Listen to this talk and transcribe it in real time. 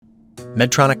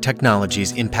Medtronic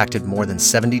Technologies impacted more than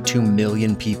 72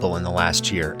 million people in the last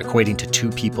year, equating to 2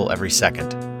 people every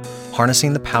second.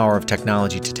 Harnessing the power of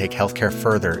technology to take healthcare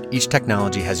further, each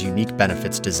technology has unique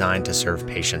benefits designed to serve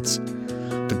patients.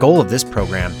 The goal of this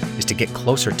program is to get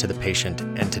closer to the patient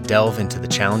and to delve into the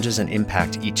challenges and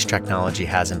impact each technology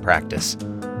has in practice.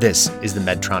 This is the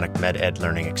Medtronic MedEd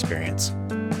learning experience.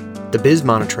 The BIS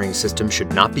monitoring system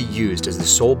should not be used as the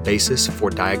sole basis for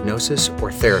diagnosis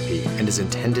or therapy and is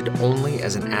intended only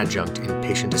as an adjunct in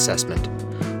patient assessment.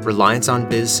 Reliance on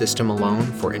BIS system alone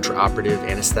for intraoperative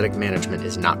anesthetic management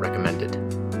is not recommended.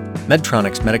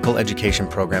 Medtronic's medical education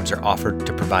programs are offered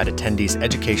to provide attendees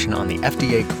education on the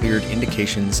FDA-cleared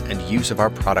indications and use of our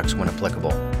products when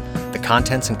applicable. The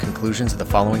contents and conclusions of the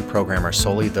following program are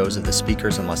solely those of the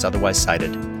speakers unless otherwise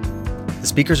cited. The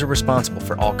speakers are responsible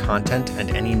for all content and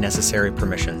any necessary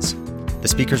permissions. The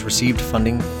speakers received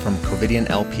funding from Covidian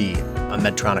LP, a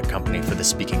Medtronic company, for the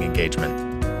speaking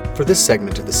engagement. For this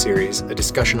segment of the series, a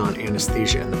discussion on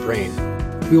anesthesia and the brain,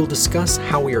 we will discuss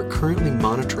how we are currently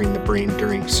monitoring the brain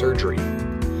during surgery.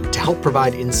 To help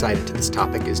provide insight into this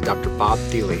topic is Dr. Bob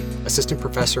Thiele, Assistant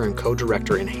Professor and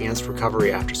Co-Director Enhanced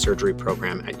Recovery After Surgery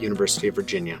Program at University of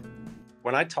Virginia.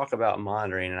 When I talk about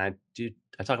monitoring, and I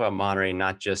talk about monitoring,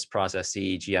 not just process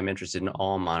EEG, I'm interested in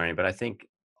all monitoring, but I think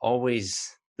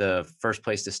always the first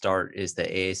place to start is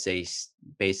the ASA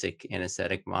basic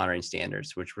anesthetic monitoring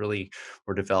standards, which really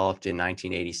were developed in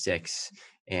 1986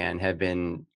 and have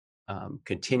been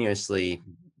continuously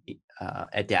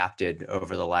adapted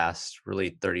over the last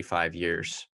really 35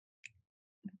 years.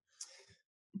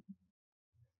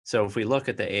 So if we look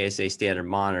at the ASA standard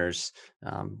monitors,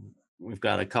 we've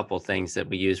got a couple things that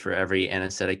we use for every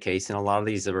anesthetic case, and a lot of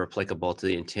these are applicable to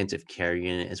the intensive care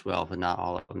unit as well, but not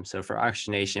all of them. So for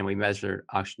oxygenation, we measure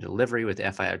oxygen delivery with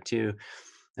FiO2,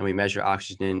 and we measure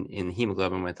oxygen in the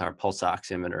hemoglobin with our pulse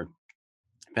oximeter.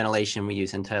 Ventilation, we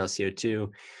use end-tidal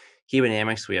CO2.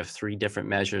 Hemodynamics, we have 3 different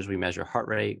measures. We measure heart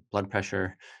rate, blood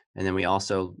pressure, and then we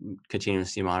also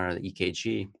continuously monitor the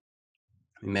EKG.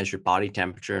 We measure body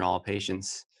temperature in all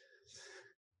patients.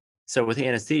 So with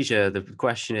anesthesia, the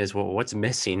question is, well, what's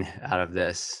missing out of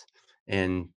this?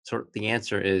 And sort of the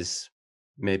answer is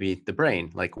maybe the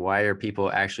brain. Like, why are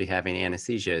people actually having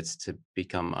anesthesia? It's to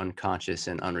become unconscious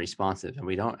and unresponsive. And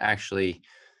we don't actually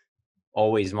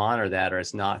always monitor that, or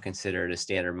it's not considered a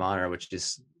standard monitor, which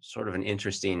is sort of an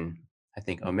interesting, I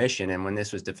think, omission. And when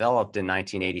this was developed in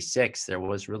 1986, there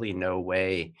was really no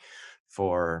way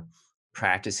for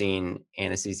practicing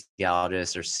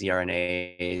anesthesiologists or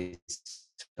CRNAs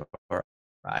or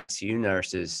ICU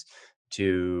nurses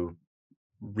to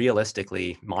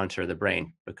realistically monitor the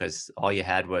brain, because all you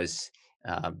had was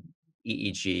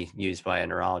EEG used by a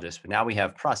neurologist. But now we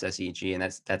have process EEG, and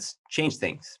that's changed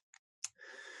things.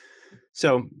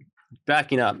 So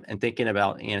backing up and thinking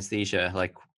about anesthesia,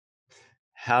 like,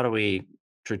 how do we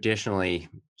traditionally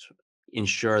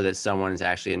ensure that someone is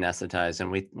actually anesthetized?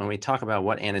 And when we talk about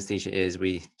what anesthesia is,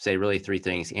 we say really 3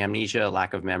 things: amnesia,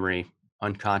 lack of memory;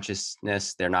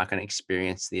 unconsciousness, they're not going to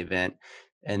experience the event;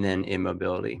 and then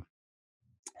immobility.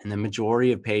 And the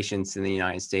majority of patients in the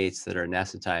United States that are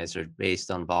anesthetized are based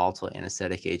on volatile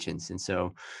anesthetic agents. And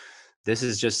so this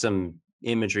is just some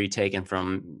imagery taken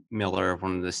from Miller,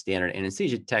 one of the standard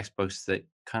anesthesia textbooks, that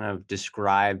kind of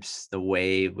describes the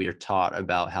way we are taught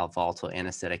about how volatile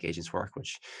anesthetic agents work,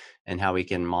 and how we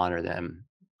can monitor them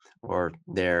or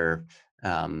their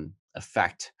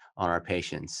effect on our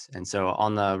patients. And so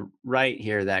on the right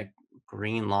here, that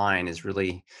green line is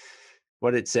really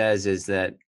what it says is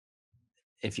that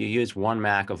if you use 1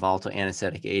 MAC of volatile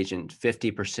anesthetic agent,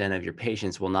 50% of your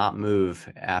patients will not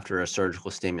move after a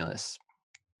surgical stimulus.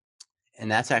 And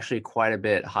that's actually quite a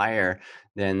bit higher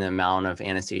than the amount of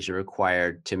anesthesia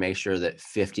required to make sure that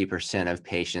 50% of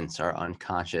patients are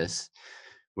unconscious,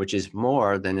 which is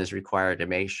more than is required to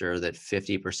make sure that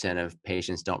 50% of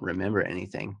patients don't remember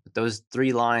anything. But those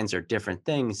 3 lines are different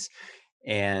things,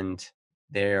 and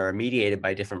they are mediated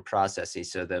by different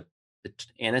processes. So the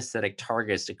anesthetic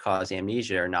targets to cause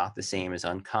amnesia are not the same as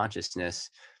unconsciousness,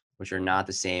 which are not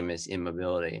the same as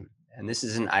immobility. And this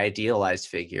is an idealized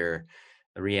figure.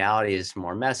 The reality is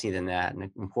more messy than that. And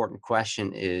an important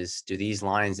question is, do these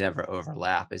lines ever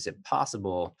overlap? Is it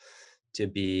possible to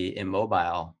be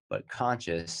immobile but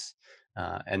conscious?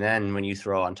 And then when you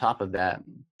throw on top of that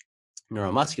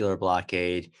neuromuscular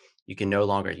blockade, you can no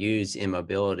longer use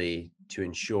immobility to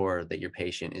ensure that your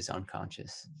patient is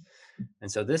unconscious.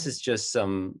 And so this is just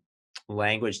some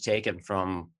language taken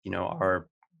from, our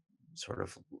sort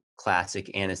of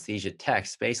classic anesthesia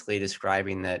text, basically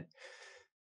describing that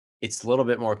it's a little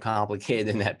bit more complicated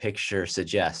than that picture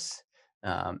suggests.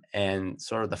 And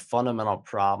sort of the fundamental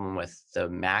problem with the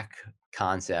MAC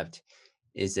concept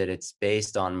is that it's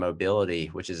based on mobility,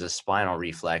 which is a spinal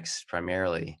reflex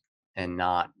primarily, and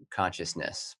not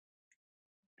consciousness.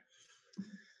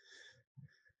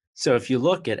 So if you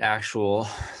look at actual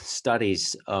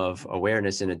studies of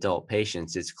awareness in adult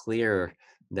patients, it's clear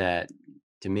that,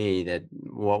 to me, that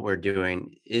what we're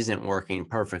doing isn't working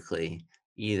perfectly.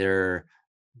 Either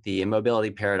the immobility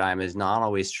paradigm is not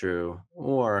always true,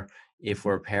 or if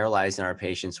we're paralyzing our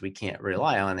patients, we can't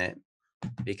rely on it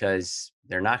because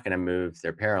they're not going to move,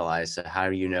 they're paralyzed. So how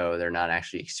do you know they're not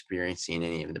actually experiencing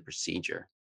any of the procedure?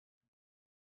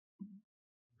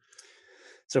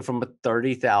 So from a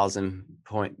 30,000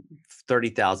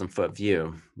 foot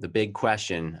view, the big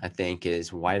question I think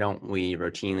is, why don't we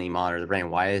routinely monitor the brain?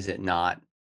 Why is it not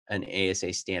an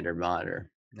ASA standard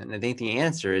monitor? And I think the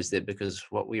answer is that because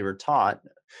what we were taught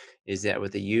is that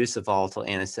with the use of volatile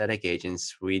anesthetic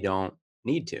agents, we don't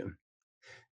need to.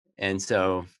 And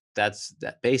so that's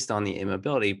that based on the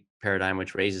immobility paradigm,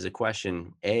 which raises a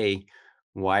question: A,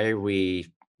 why are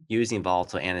we using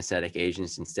volatile anesthetic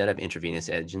agents instead of intravenous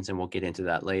agents? And we'll get into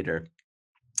that later.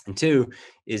 And two,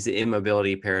 is the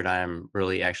immobility paradigm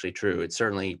really actually true? It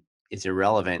certainly is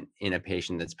irrelevant in a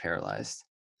patient that's paralyzed.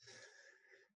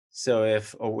 So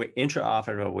if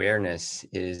intraoperative awareness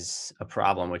is a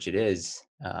problem, which it is,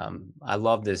 I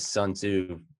love this Sun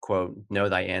Tzu quote, "Know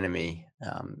thy enemy,"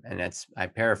 and that's, I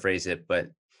paraphrase it, but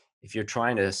if you're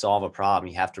trying to solve a problem,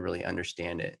 you have to really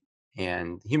understand it.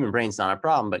 And the human brain's not a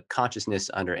problem, but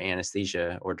consciousness under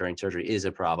anesthesia or during surgery is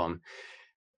a problem.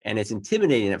 And it's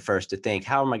intimidating at first to think,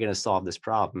 how am I going to solve this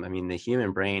problem? I mean, the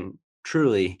human brain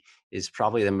truly is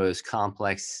probably the most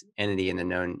complex entity in the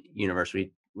known universe.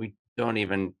 We're not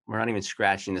even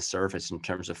scratching the surface in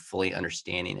terms of fully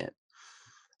understanding it.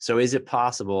 So is it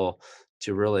possible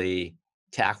to really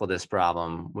tackle this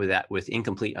problem with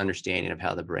incomplete understanding of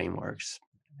how the brain works?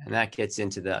 And that gets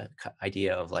into the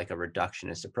idea of like a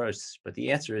reductionist approach. But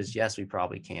the answer is yes, we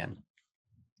probably can.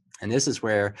 And this is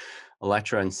where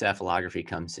electroencephalography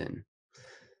comes in.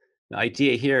 The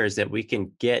idea here is that we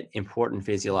can get important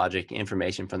physiologic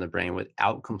information from the brain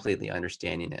without completely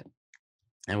understanding it.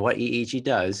 And what EEG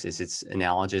does is it's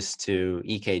analogous to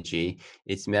EKG.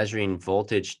 It's measuring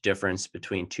voltage difference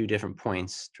between two different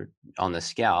points on the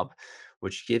scalp,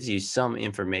 which gives you some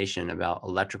information about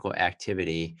electrical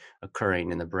activity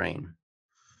occurring in the brain.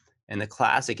 And the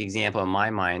classic example in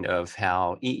my mind of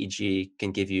how EEG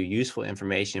can give you useful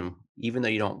information, even though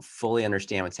you don't fully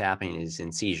understand what's happening, is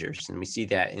in seizures. And we see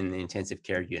that in the intensive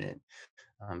care unit.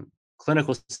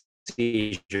 Clinical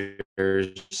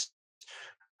seizures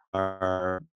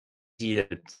are easy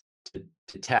to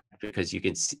detect because you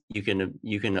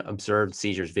can observe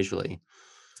seizures visually.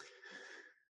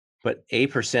 But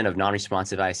 8% of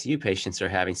non-responsive ICU patients are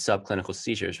having subclinical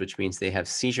seizures, which means they have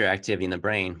seizure activity in the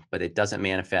brain, but it doesn't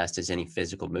manifest as any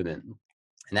physical movement.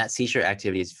 And that seizure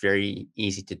activity is very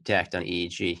easy to detect on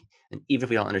EEG. And even if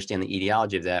we don't understand the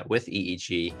etiology of that, with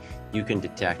EEG, you can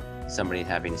detect somebody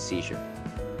having a seizure.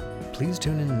 Please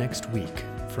tune in next week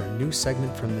for a new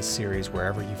segment from this series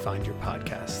wherever you find your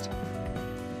podcast.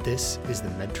 This is the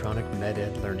Medtronic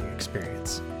MedEd Learning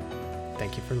Experience.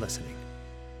 Thank you for listening.